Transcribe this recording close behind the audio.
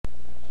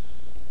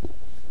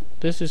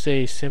this is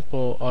a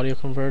simple audio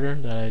converter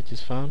that I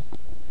just found.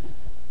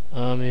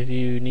 If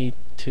you need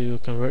to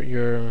convert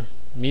your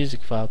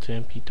music file to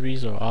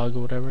MP3s or OGG or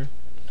whatever,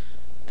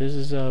 this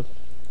is the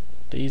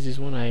easiest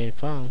one I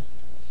found.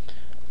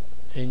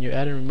 In your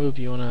add and remove,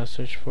 you want to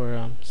search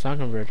for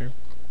SoundConverter,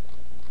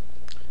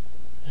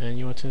 and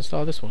you want to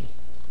install this one.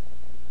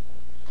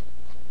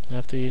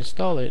 After you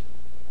install it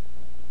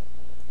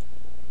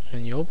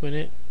and you open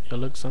it, it'll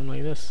look something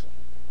like this.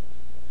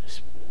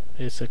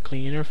 It's a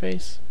clean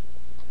interface,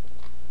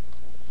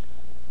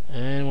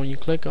 and when you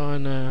click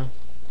on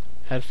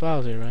add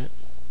files here, right,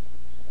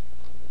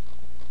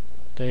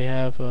 they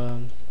have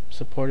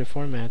supported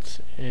formats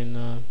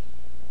in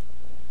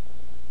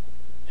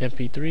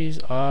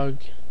MP3s, OGG,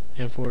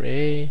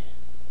 M4A,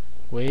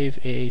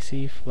 WAV,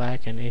 AAC,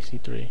 FLAC, and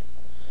AC3.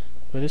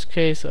 For this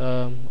case,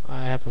 I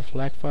have a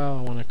FLAC file.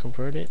 I want to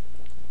convert it.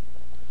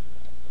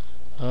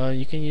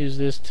 You can use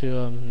this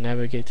to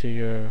navigate to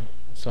your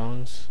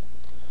songs,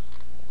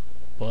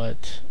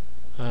 but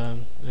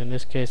in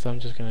this case I'm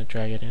just gonna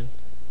drag it in.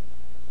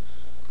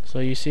 So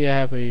you see I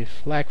have a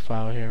FLAC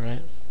file here,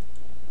 right?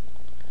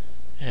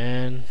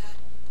 And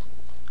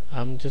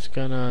I'm just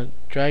gonna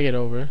drag it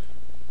over,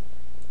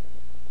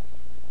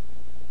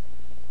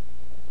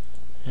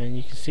 and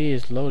you can see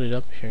it's loaded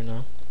up here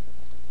now.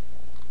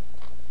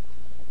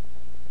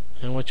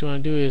 And what you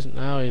want to do is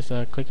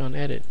click on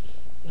edit,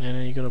 and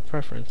then you go to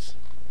preference,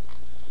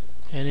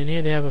 and in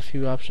here they have a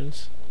few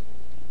options.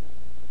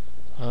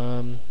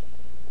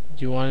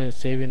 You want to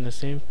save it in the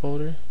same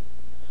folder,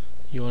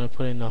 you want to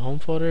put it in the home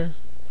folder,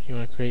 you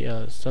want to create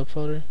a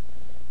subfolder,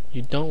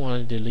 you don't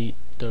want to delete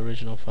the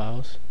original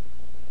files.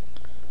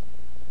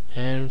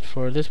 And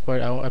for this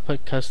part I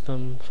put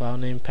custom file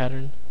name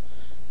pattern,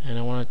 and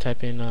I want to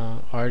type in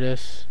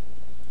artist,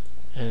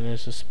 and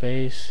there's a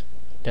space,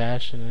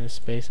 dash, and then a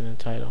space, and then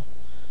title.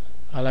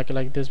 I like it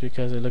like this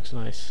because it looks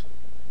nice.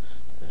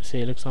 See,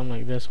 it looks something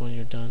like this when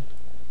you're done,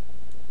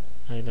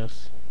 like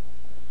this.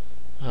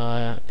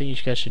 I think you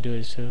guys should do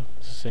it too.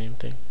 It's the same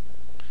thing.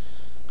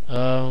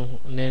 And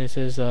then it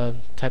says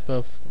type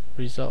of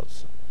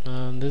results.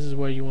 This is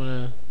where you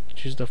want to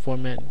choose the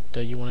format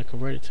that you want to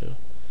convert it to.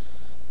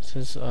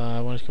 Since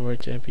I want to convert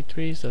it to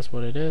MP3s, that's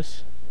what it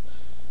is.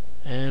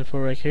 And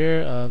for right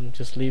here,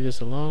 just leave this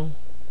alone.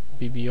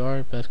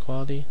 BBR, best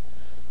quality.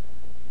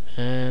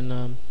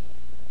 And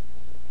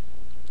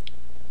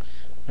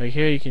right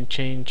here you can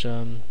change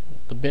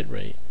the bit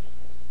rate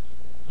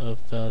of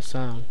the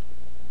sound.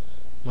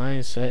 Mine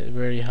is set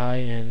very high,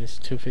 and it's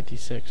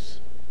 256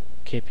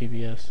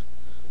 kbps,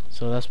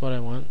 so that's what I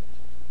want.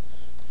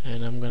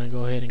 And I'm gonna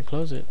go ahead and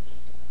close it,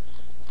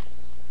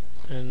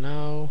 and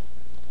now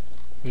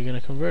we're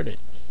gonna convert it.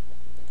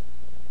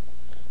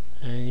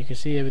 And you can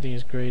see everything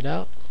is grayed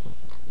out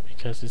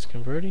because it's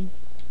converting,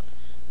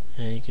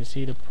 and you can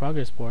see the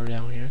progress bar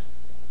down here,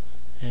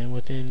 and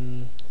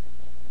within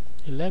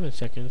 11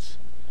 seconds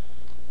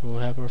we'll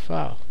have our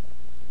file,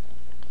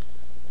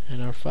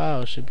 and our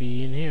file should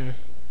be in here,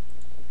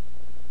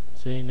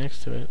 see,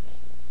 next to it.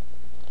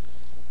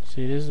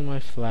 See, this is my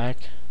FLAC,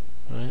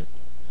 right,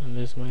 and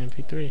this is my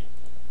MP3,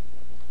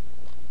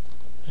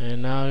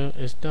 and now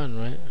it's done,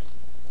 right?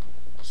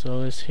 So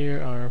let's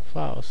hear our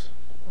files.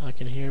 I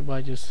can hear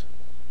by just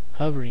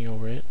hovering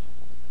over it.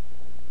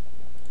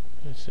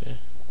 Let's see.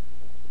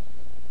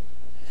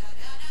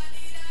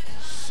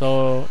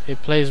 So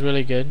it plays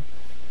really good.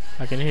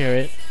 I can hear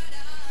it.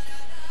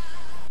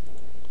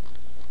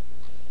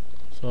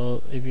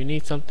 So if you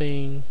need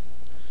something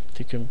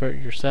to convert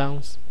your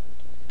sounds,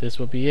 this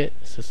will be it.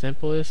 It's the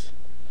simplest,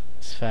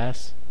 it's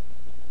fast,